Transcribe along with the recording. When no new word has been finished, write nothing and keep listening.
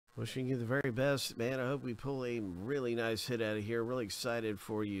Wishing you the very best, man. I hope we pull a really nice hit out of here. Really excited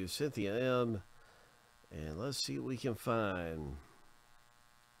for you, Cynthia M. And let's see what we can find.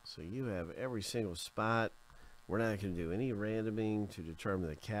 So you have every single spot. We're not going to do any randoming to determine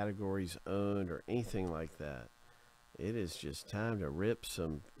the categories owned or anything like that. It is just time to rip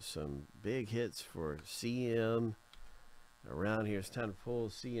some big hits for CM. Around here, it's time to pull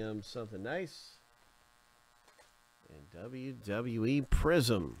CM something nice. And WWE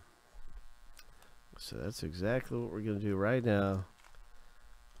Prizm. So that's exactly what we're going to do right now.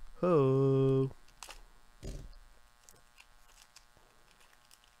 Ho!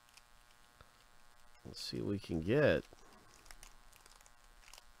 Let's see what we can get.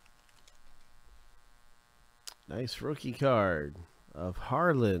 Nice rookie card of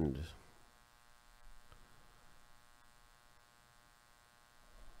Harland.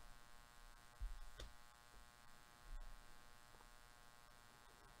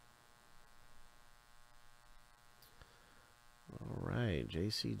 All right,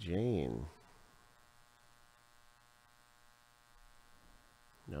 JC Jane.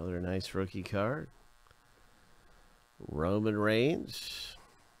 Another nice rookie card. Roman Reigns.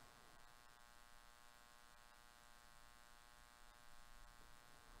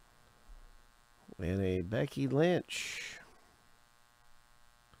 And a Becky Lynch.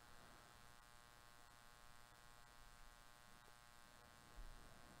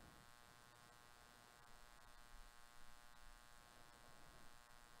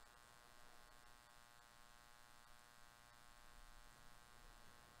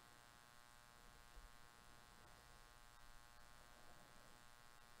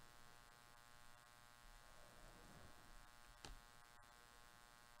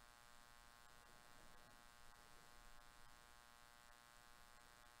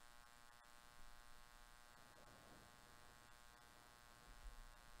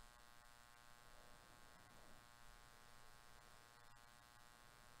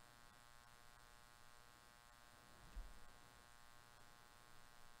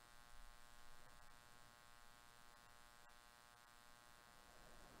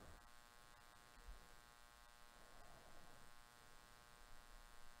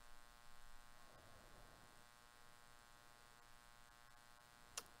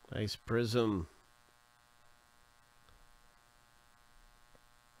 Nice Prizm.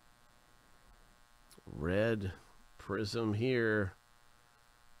 Red Prizm here.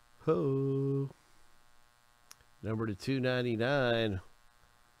 Ho! Number to 299.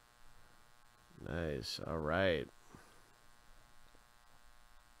 Nice. All right.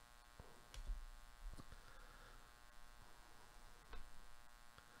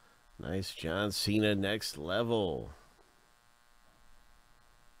 Nice John Cena next level.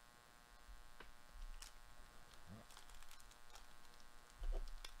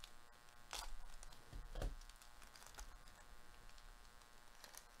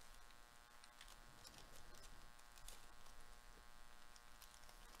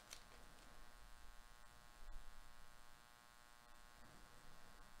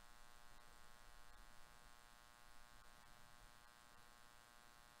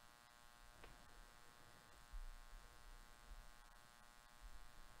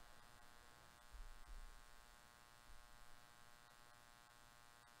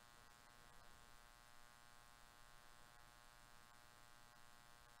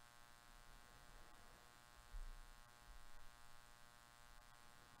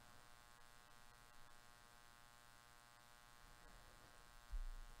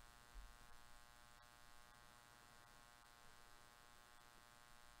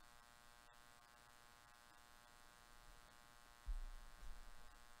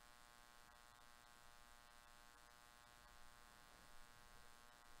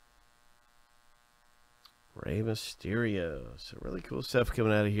 Rey Mysterio. So really cool stuff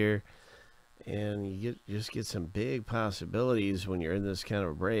coming out of here. And you just get some big possibilities when you're in this kind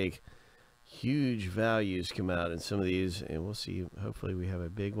of a break. Huge values come out in some of these, and we'll see. Hopefully we have a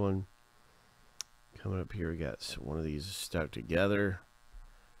big one coming up here. We got one of these stuck together.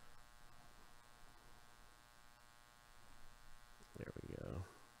 There we go.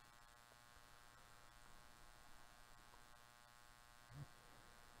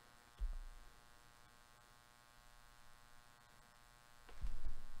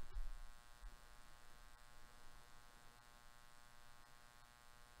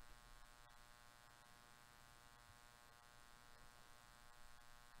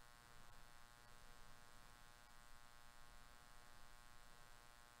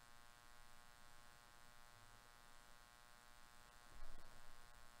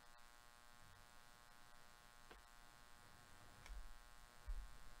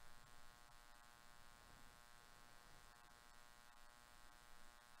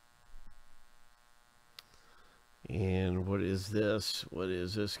 what is this? What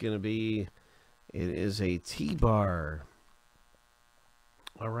is this going to be? It is a T-bar.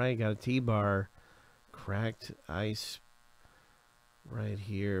 All right, got a T-bar. Cracked ice right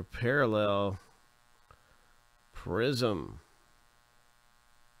here. Parallel Prizm.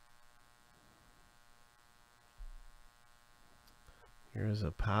 Here's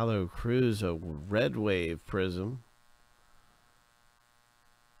Apollo Crews, a red wave Prizm.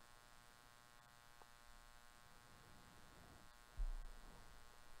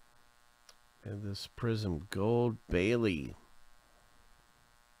 And this Prizm Gold Bailey.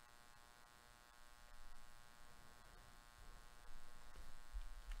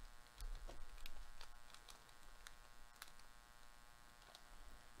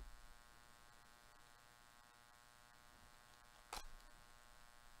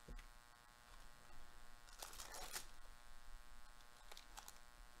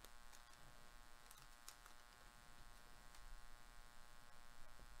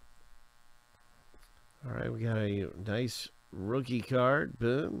 All right, we got a nice rookie card.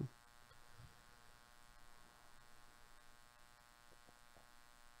 Boom.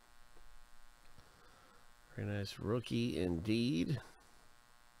 Very nice rookie indeed.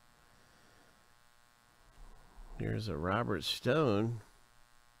 Here's a Robert Stone.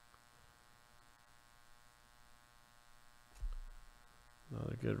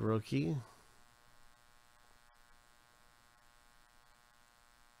 Another good rookie.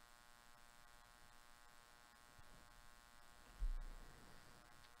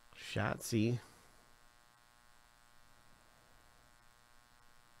 Shotzi.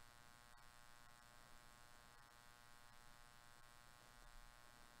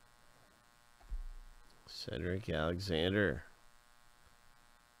 Cedric Alexander.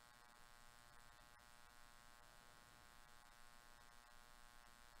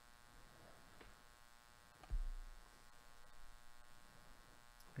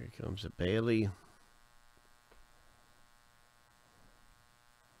 Here comes a Bailey.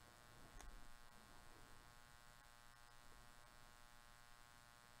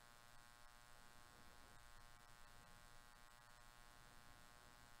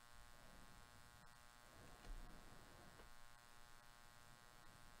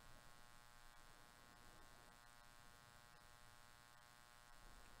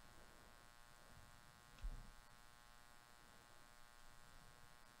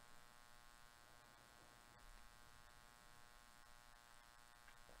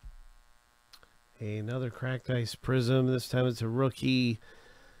 Another cracked ice Prizm. This time it's a rookie.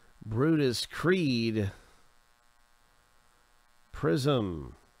 Brutus Creed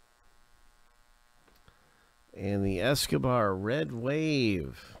Prizm. And the Escobar Red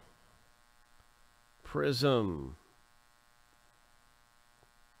Wave Prizm.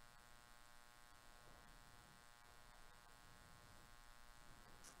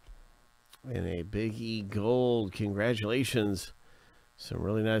 And a Big E Gold. Congratulations. Some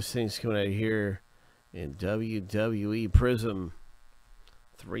really nice things coming out here in WWE Prizm.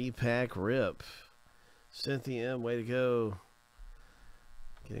 3-pack rip. Cynthia M, way to go.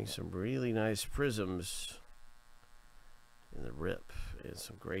 Getting some really nice Prizms in the rip. And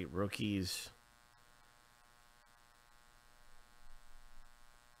some great rookies.